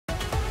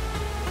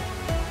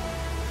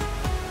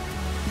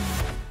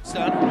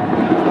9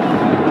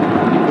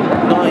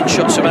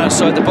 shots from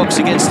outside the box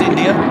against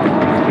India,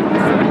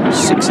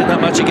 6 in that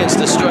match against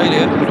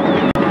Australia.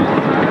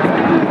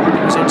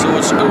 It's in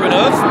towards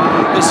Uranov.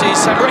 This is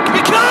Serang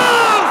Balik.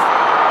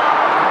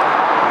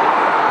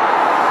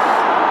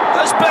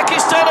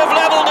 Uzbekistan have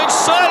levelled and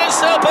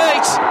silenced their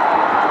bait.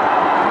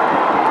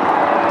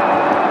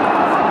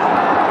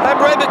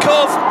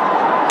 Rebikov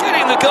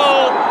getting the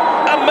goal,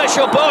 and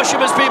Mesho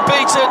Barsham has been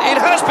beaten. It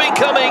has been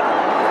coming.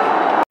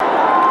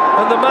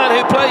 And the man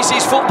who plays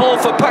his football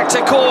for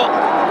Paktakor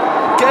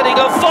getting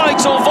a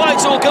vital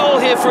goal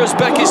here for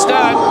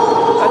Uzbekistan.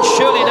 And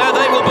surely now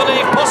they will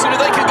believe possibly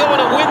they can go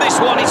on and win this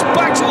one. It's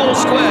back to all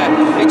square.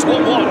 It's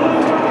 1-1.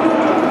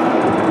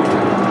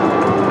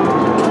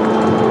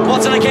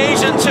 What an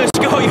occasion to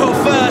score your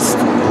first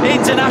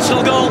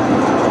international goal.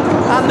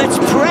 And its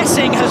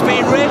pressing has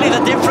been really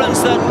the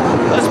difference that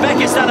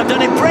Uzbekistan have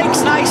done. It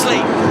breaks nicely,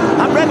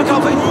 and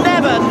Rebikov, who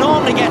never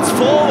normally gets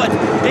forward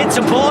in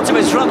support of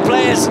his front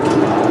players,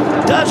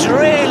 does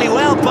really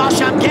well.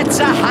 Barsham gets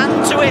a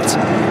hand to it,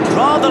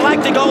 rather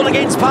like the goal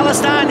against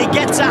Palestine. He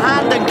gets a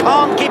hand and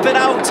can't keep it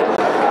out.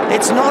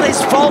 It's not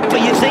his fault,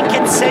 but you think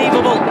it's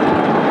savable.